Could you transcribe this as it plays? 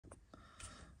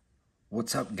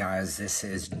What's up, guys? This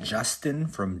is Justin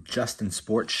from Justin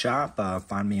Sports Shop.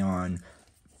 Find me on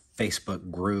Facebook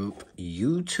group,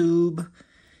 YouTube,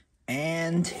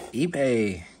 and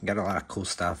eBay. Got a lot of cool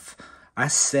stuff. I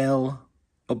sell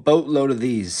a boatload of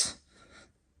these.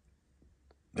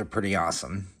 They're pretty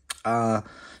awesome.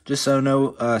 Just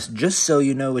so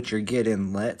you know what you're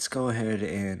getting, let's go ahead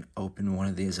and open one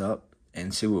of these up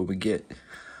and see what we get.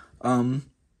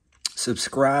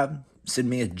 Subscribe, send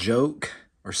me a joke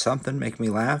or something, make me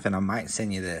laugh, and I might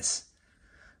send you this.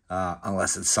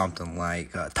 Unless it's something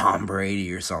like Tom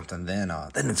Brady or something, then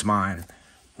it's mine.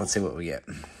 Let's see what we get.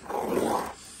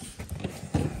 Oh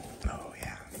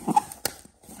yeah,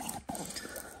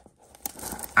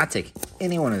 I take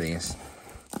any one of these.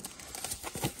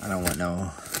 I don't want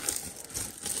no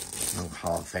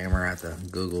Hall of Famer. I have to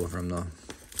Google from the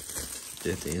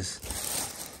 50s.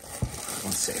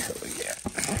 Let's see who we get.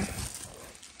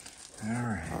 All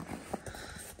right.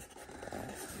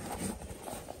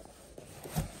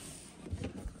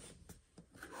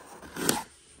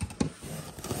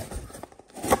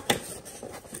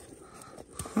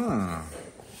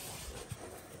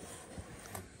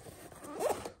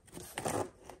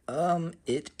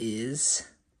 It is,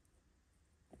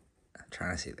 I'm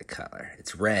trying to see the color.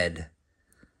 It's red.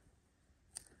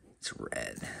 It's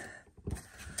red.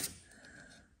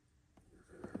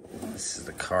 This is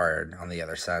the card. On the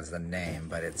other side's the name,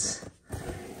 but it's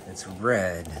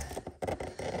red.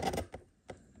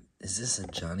 Is this a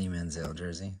Johnny Manziel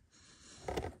jersey?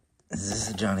 Is this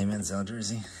a Johnny Manziel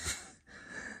jersey?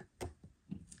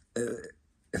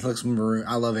 It looks maroon.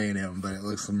 I love A&M, but it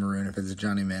looks maroon if it's a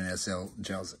Johnny Manziel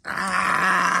jersey.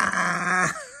 Ah!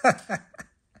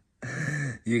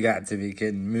 You got to be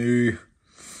kidding me.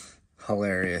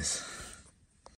 Hilarious.